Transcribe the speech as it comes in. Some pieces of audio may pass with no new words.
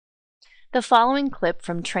The following clip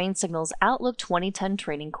from Train Signal's Outlook 2010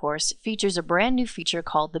 training course features a brand new feature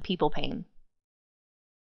called the People Pane.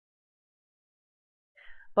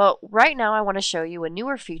 But right now I want to show you a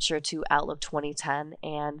newer feature to Outlook 2010,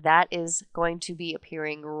 and that is going to be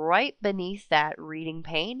appearing right beneath that reading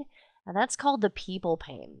pane, and that's called the People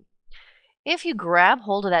Pane. If you grab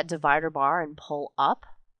hold of that divider bar and pull up,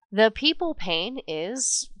 the People Pane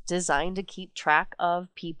is designed to keep track of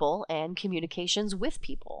people and communications with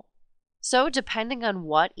people. So depending on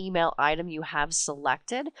what email item you have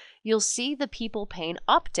selected, you'll see the People Pane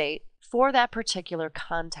update for that particular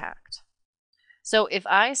contact. So if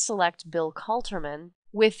I select Bill Coulterman,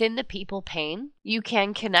 within the People Pane, you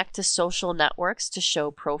can connect to social networks to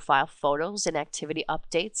show profile photos and activity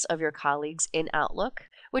updates of your colleagues in Outlook,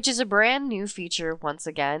 which is a brand new feature once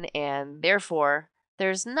again, and therefore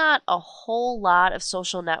there's not a whole lot of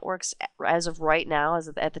social networks as of right now,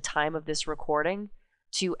 at the time of this recording,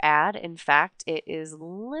 to add. In fact, it is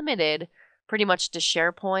limited pretty much to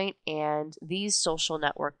SharePoint and these social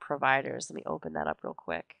network providers. Let me open that up real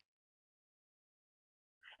quick.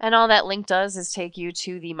 And all that link does is take you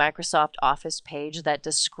to the Microsoft Office page that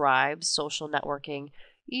describes social networking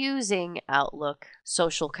using Outlook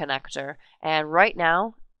Social Connector. And right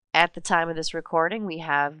now, at the time of this recording, we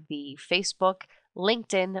have the Facebook,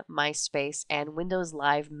 LinkedIn, MySpace, and Windows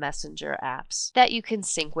Live Messenger apps that you can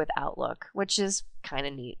sync with Outlook, which is kind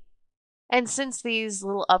of neat. And since these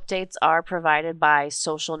little updates are provided by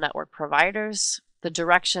social network providers, the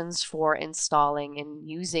directions for installing and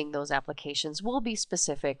using those applications will be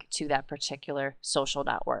specific to that particular social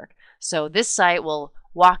network. So this site will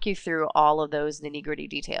walk you through all of those nitty-gritty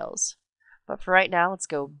details. But for right now, let's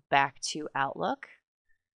go back to Outlook.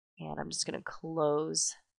 And I'm just going to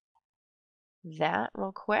close that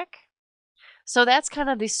real quick. So that's kind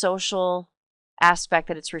of the social aspect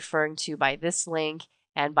that it's referring to by this link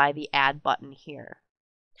and by the add button here.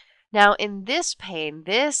 Now in this pane,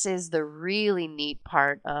 this is the really neat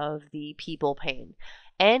part of the People Pane.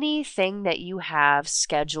 Anything that you have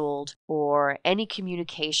scheduled or any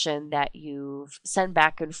communication that you've sent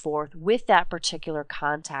back and forth with that particular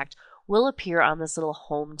contact will appear on this little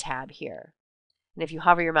home tab here. And if you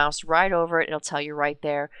hover your mouse right over it, it'll tell you right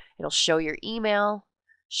there. It'll show your email,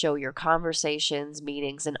 show your conversations,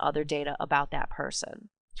 meetings, and other data about that person.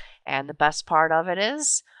 And the best part of it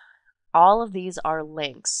is all of these are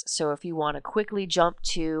links. So if you want to quickly jump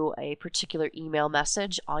to a particular email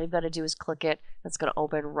message, all you've got to do is click it. It's going to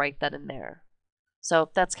open right then and there. So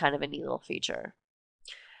that's kind of a neat little feature.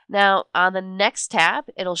 Now on the next tab,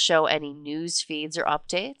 it'll show any news feeds or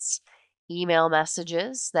updates, email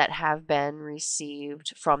messages that have been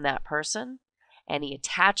received from that person, any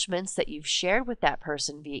attachments that you've shared with that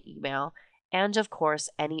person via email, and of course,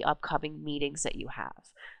 any upcoming meetings that you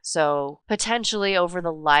have. So potentially over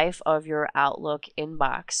the life of your Outlook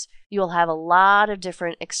inbox, you'll have a lot of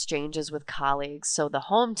different exchanges with colleagues, so the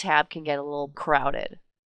home tab can get a little crowded.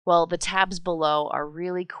 Well, the tabs below are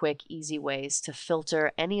really quick, easy ways to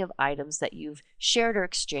filter any of items that you've shared or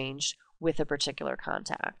exchanged with a particular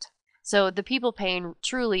contact. So the People Pane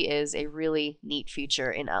truly is a really neat feature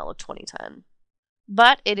in Outlook 2010.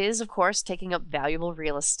 But it is, of course, taking up valuable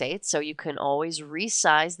real estate, so you can always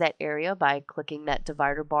resize that area by clicking that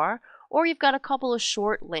divider bar, or you've got a couple of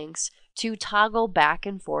short links to toggle back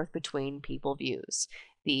and forth between people views.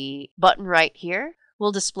 The button right here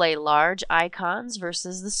will display large icons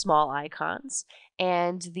versus the small icons,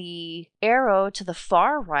 and the arrow to the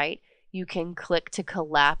far right, you can click to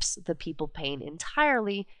collapse the People Pane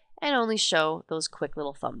entirely and only show those quick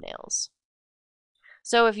little thumbnails.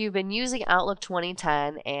 So if you've been using Outlook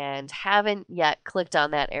 2010 and haven't yet clicked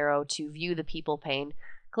on that arrow to view the People Pane,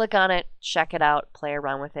 click on it, check it out, play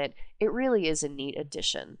around with it. It really is a neat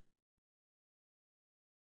addition.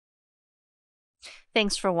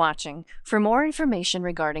 Thanks for watching. For more information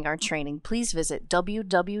regarding our training, please visit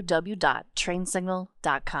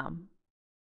www.trainsignal.com.